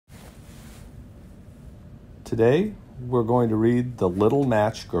Today, we're going to read The Little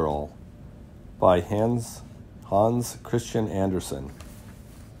Match Girl by Hans Christian Andersen.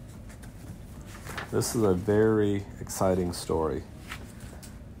 This is a very exciting story.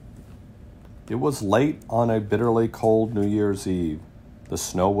 It was late on a bitterly cold New Year's Eve. The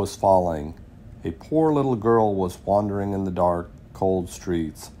snow was falling. A poor little girl was wandering in the dark, cold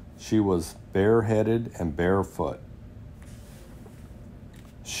streets. She was bareheaded and barefoot.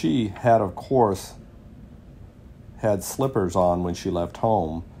 She had, of course, had slippers on when she left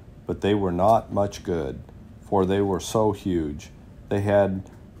home, but they were not much good, for they were so huge. They had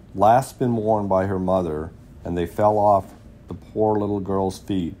last been worn by her mother, and they fell off the poor little girl's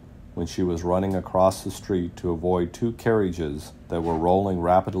feet when she was running across the street to avoid two carriages that were rolling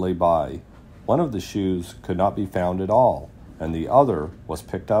rapidly by. One of the shoes could not be found at all, and the other was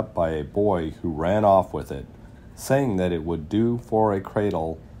picked up by a boy who ran off with it, saying that it would do for a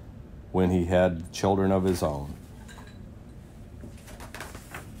cradle when he had children of his own.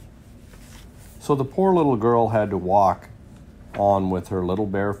 So the poor little girl had to walk on with her little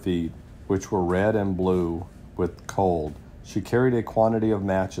bare feet, which were red and blue with cold. She carried a quantity of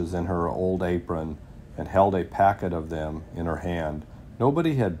matches in her old apron and held a packet of them in her hand.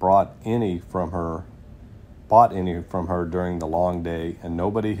 Nobody had bought any from her during the long day, and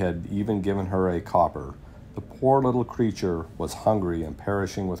nobody had even given her a copper. The poor little creature was hungry and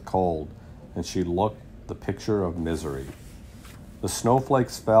perishing with cold, and she looked the picture of misery. The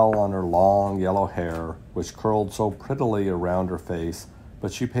snowflakes fell on her long yellow hair, which curled so prettily around her face,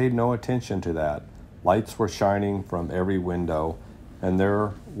 but she paid no attention to that. Lights were shining from every window, and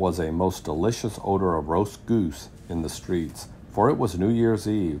there was a most delicious odor of roast goose in the streets, for it was New Year's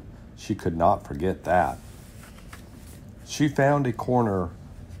Eve. She could not forget that. She found a corner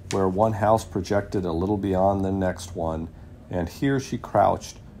where one house projected a little beyond the next one, and here she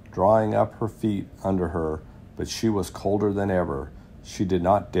crouched, drawing up her feet under her, but she was colder than ever. She did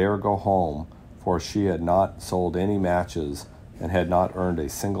not dare go home, for she had not sold any matches and had not earned a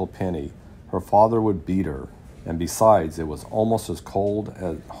single penny. Her father would beat her, and besides, it was almost as cold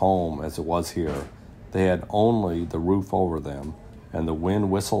at home as it was here. They had only the roof over them, and the wind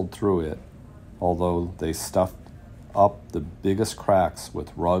whistled through it, although they stuffed up the biggest cracks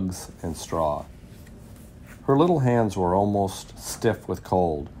with rugs and straw. Her little hands were almost stiff with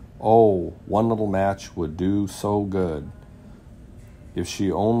cold. Oh, one little match would do so good. If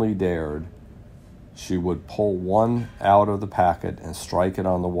she only dared, she would pull one out of the packet and strike it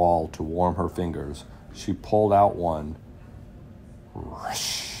on the wall to warm her fingers. She pulled out one.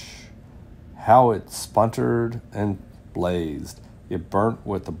 Rush! How it sputtered and blazed. It burnt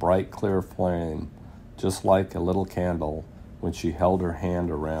with a bright, clear flame, just like a little candle when she held her hand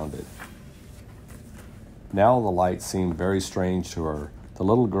around it. Now the light seemed very strange to her. The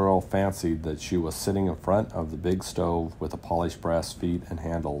little girl fancied that she was sitting in front of the big stove with the polished brass feet and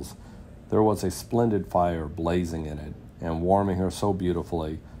handles. There was a splendid fire blazing in it and warming her so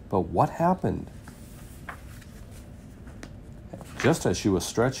beautifully. But what happened? Just as she was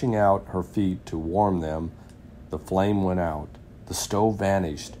stretching out her feet to warm them, the flame went out. The stove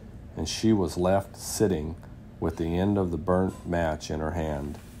vanished, and she was left sitting with the end of the burnt match in her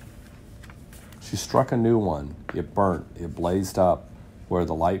hand. She struck a new one. It burnt. It blazed up. Where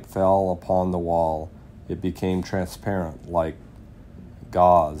the light fell upon the wall, it became transparent like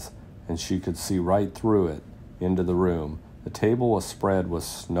gauze, and she could see right through it into the room. The table was spread with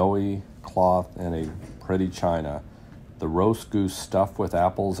snowy cloth and a pretty china. The roast goose stuffed with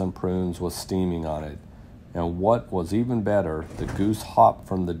apples and prunes was steaming on it, and what was even better, the goose hopped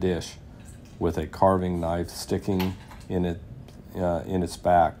from the dish with a carving knife sticking in its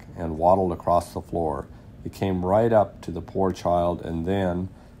back and waddled across the floor. It came right up to the poor child, and then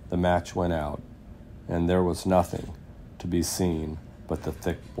the match went out, and there was nothing to be seen but the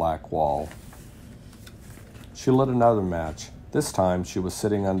thick black wall. She lit another match. This time she was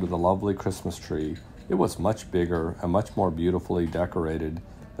sitting under the lovely Christmas tree. It was much bigger and much more beautifully decorated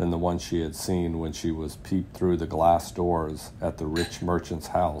than the one she had seen when she was peeped through the glass doors at the rich merchant's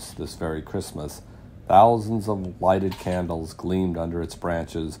house this very Christmas. Thousands of lighted candles gleamed under its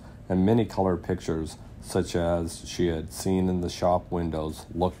branches, and many-colored pictures, such as she had seen in the shop windows,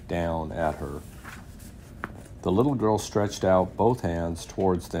 looked down at her. The little girl stretched out both hands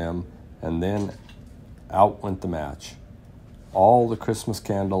towards them, and then out went the match. All the Christmas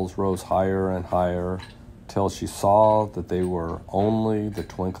candles rose higher and higher, till she saw that they were only the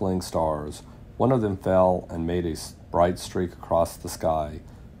twinkling stars. One of them fell and made a bright streak across the sky.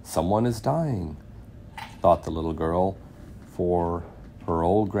 "Someone is dying," thought the little girl, for her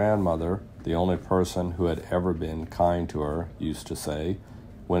old grandmother, the only person who had ever been kind to her, used to say,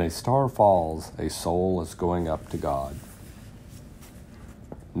 When a star falls, a soul is going up to God.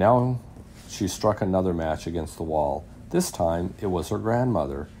 Now she struck another match against the wall. This time it was her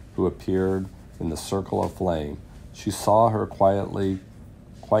grandmother who appeared in the circle of flame. She saw her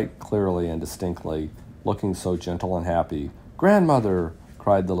quite clearly and distinctly, looking so gentle and happy. "Grandmother!"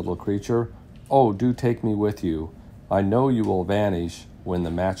 cried the little creature. "Oh, do take me with you. I know you will vanish when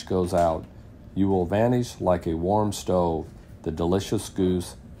the match goes out. You will vanish like a warm stove, the delicious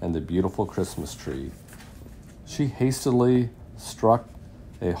goose, and the beautiful Christmas tree." She hastily struck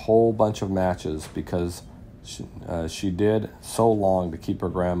a whole bunch of matches because she did so long to keep her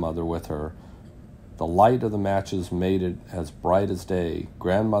grandmother with her. The light of the matches made it as bright as day.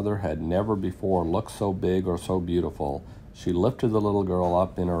 Grandmother had never before looked so big or so beautiful. She lifted the little girl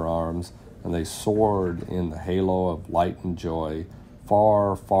up in her arms, and they soared in the halo of light and joy,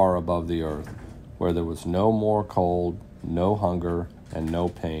 far, far above the earth, where there was no more cold, no hunger, and no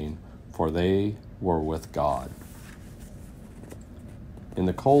pain, for they were with God. In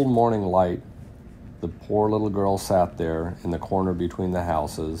the cold morning light, the poor little girl sat there in the corner between the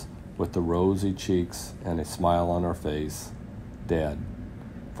houses, with the rosy cheeks and a smile on her face, dead,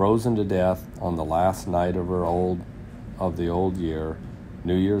 frozen to death on the last night of the old year.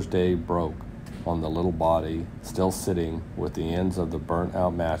 New Year's Day broke on the little body, still sitting with the ends of the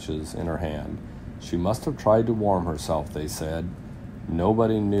burnt-out matches in her hand. She must have tried to warm herself, they said.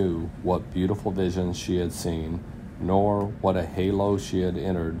 Nobody knew what beautiful visions she had seen, nor what a halo she had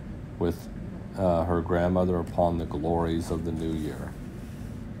entered with her grandmother upon the glories of the new year.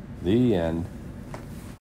 The end.